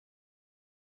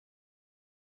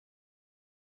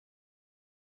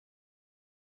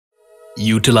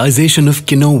Utilization of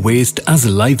Kinnow waste as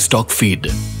livestock feed.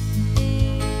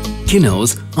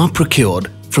 Kinnows are procured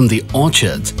from the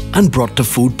orchards and brought to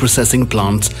food processing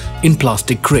plants in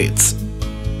plastic crates.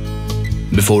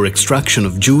 Before extraction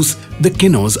of juice, the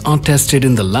kinnows are tested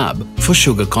in the lab for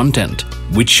sugar content,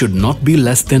 which should not be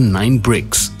less than 9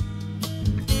 bricks.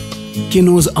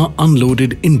 Kinnows are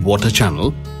unloaded in water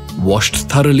channel, washed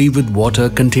thoroughly with water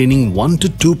containing 1 to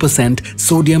 2%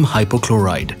 sodium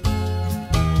hypochlorite.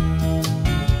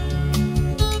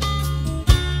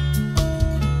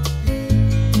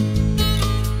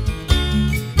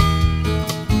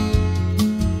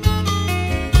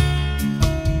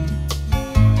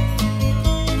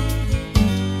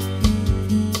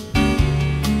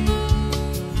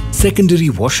 Secondary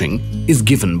washing is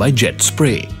given by jet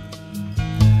spray.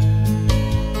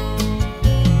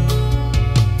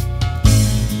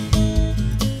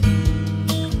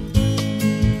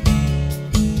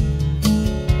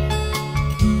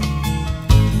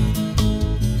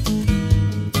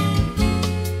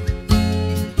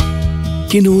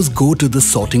 Kinnows go to the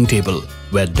sorting table,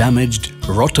 where damaged,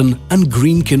 rotten and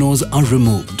green kinnows are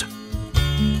removed.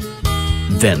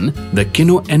 Then the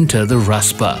kinnow enter the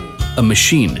rasper, a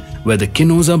machine where the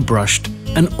kinnows are brushed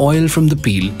and oil from the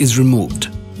peel is removed.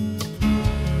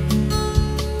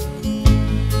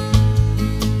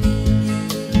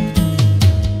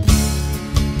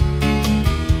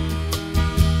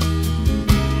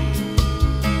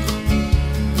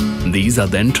 These are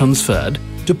then transferred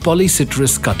to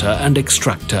polycitrus cutter and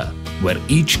extractor, where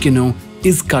each kinnow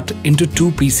is cut into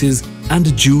 2 pieces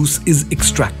and juice is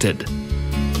extracted.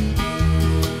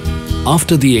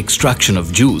 After the extraction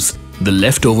of juice, the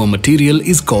leftover material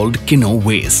is called kinnow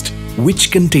waste, which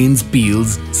contains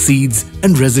peels, seeds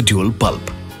and residual pulp.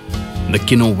 The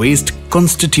kinnow waste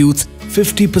constitutes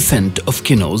 50% of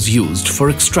kinnows used for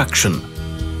extraction.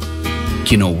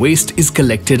 Kinnow waste is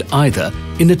collected either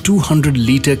in a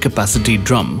 200-litre capacity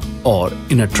drum or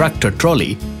in a tractor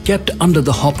trolley kept under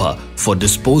the hopper for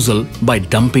disposal by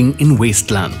dumping in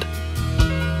wasteland.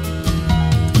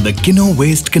 The kinnow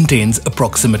waste contains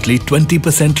approximately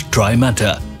 20% dry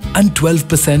matter and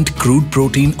 12% crude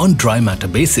protein on dry matter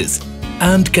basis,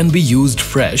 and can be used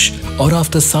fresh or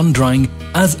after sun drying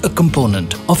as a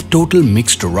component of total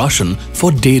mixed ration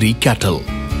for dairy cattle.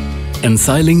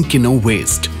 Ensiling kinnow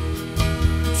waste.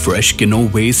 Fresh kinnow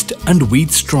waste and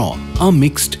wheat straw are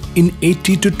mixed in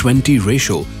 80:20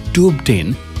 ratio to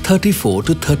obtain 34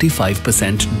 to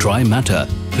 35% dry matter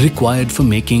required for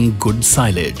making good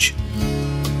silage.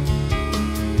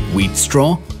 Wheat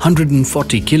straw,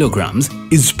 140 kilograms,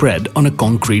 is spread on a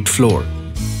concrete floor.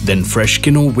 Then fresh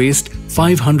kinnow waste,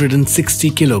 560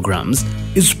 kilograms,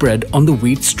 is spread on the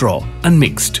wheat straw and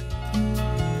mixed.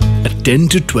 A 10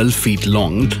 to 12 feet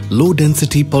long,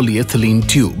 low-density polyethylene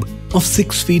tube of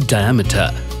 6 feet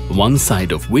diameter, one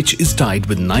side of which is tied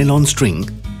with nylon string,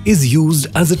 is used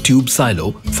as a tube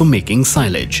silo for making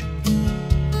silage.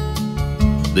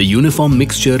 The uniform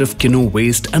mixture of kinnow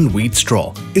waste and wheat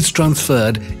straw is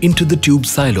transferred into the tube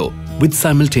silo with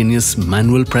simultaneous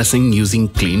manual pressing using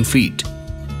clean feet.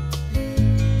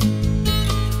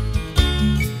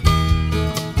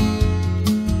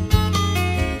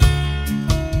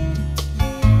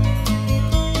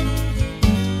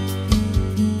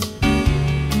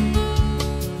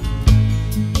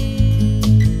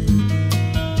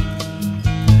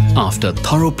 After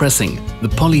thorough pressing, the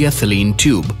polyethylene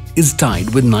tube is tied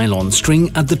with nylon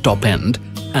string at the top end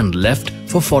and left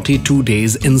for 42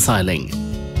 days ensiling.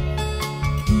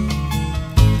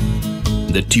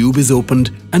 The tube is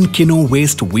opened and kinnow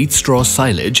waste wheat straw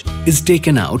silage is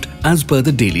taken out as per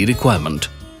the daily requirement.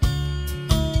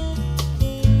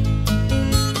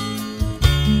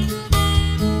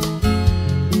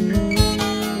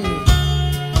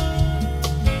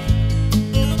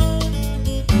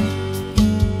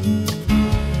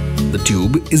 The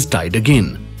tube is tied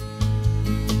again.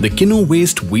 The kinnow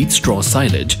waste wheat straw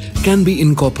silage can be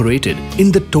incorporated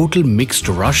in the total mixed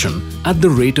ration at the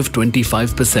rate of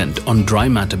 25% on dry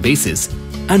matter basis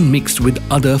and mixed with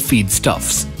other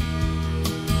feedstuffs.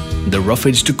 The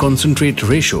roughage to concentrate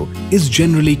ratio is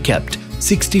generally kept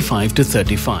 65 to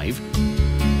 35.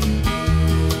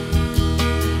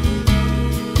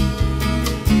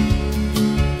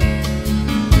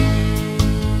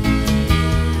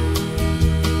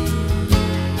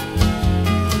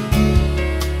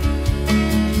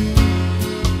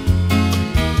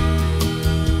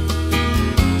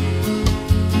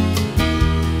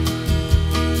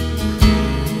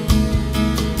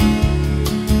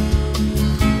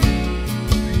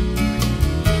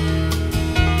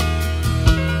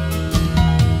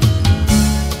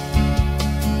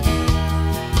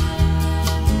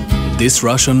 This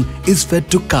ration is fed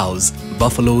to cows,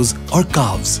 buffaloes or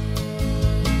calves.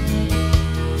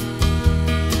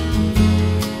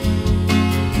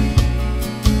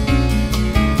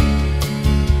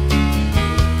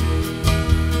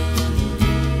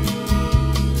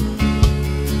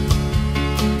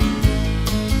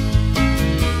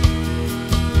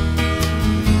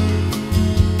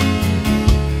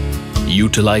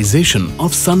 Utilization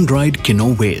of sun-dried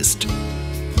Kinnow waste.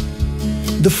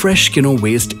 The fresh Kinnow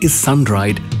waste is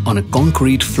sun-dried on a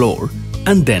concrete floor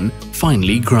and then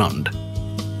finely ground.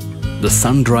 The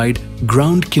sun-dried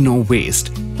ground Kinnow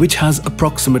waste, which has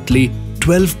approximately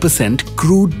 12%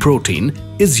 crude protein,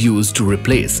 is used to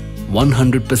replace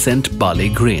 100% barley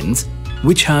grains,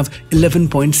 which have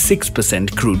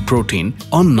 11.6% crude protein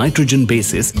on nitrogen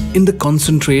basis in the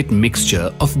concentrate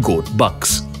mixture of goat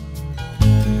bucks.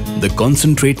 The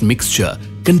concentrate mixture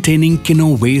containing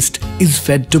Kinnow waste is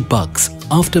fed to bucks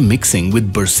after mixing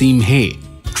with berseem hay,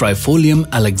 Trifolium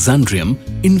alexandrium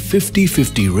in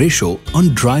 50-50 ratio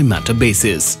on dry matter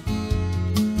basis.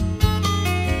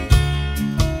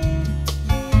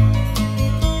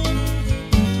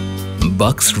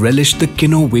 Bucks relish the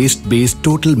Kinnow waste-based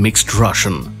total mixed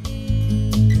ration.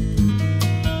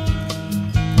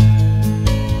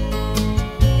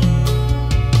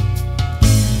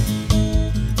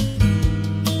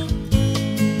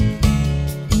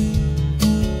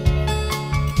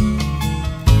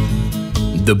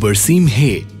 The berseem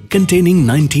hay, containing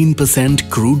 19%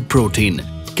 crude protein,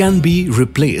 can be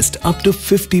replaced up to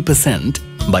 50%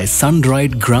 by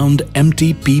sun-dried ground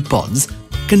empty pea pods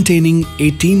containing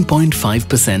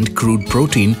 18.5% crude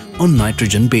protein on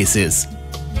nitrogen basis.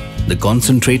 The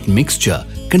concentrate mixture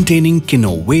containing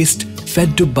Kinnow waste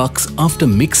fed to bucks after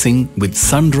mixing with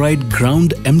sun-dried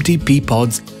ground empty pea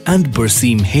pods and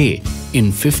berseem hay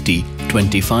in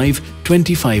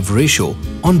 50-25-25 ratio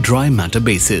on dry matter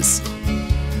basis.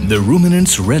 The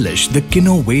ruminants relish the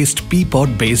Kinnow waste pea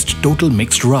pod-based total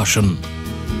mixed ration.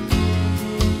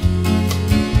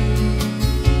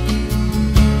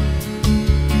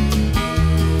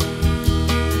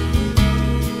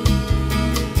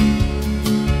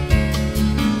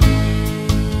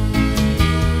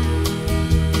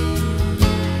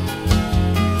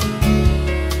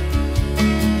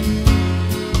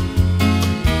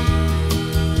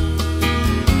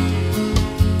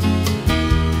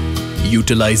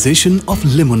 Utilization of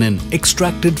limonin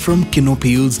extracted from Kinnow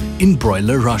peels in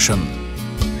broiler ration.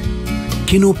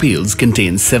 Kinnow peels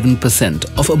contain 7%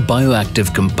 of a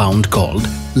bioactive compound called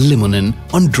limonin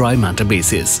on dry matter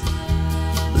basis.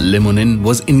 Limonin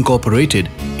was incorporated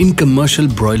in commercial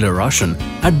broiler ration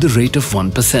at the rate of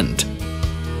 1%.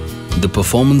 The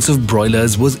performance of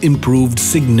broilers was improved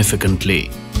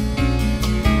significantly.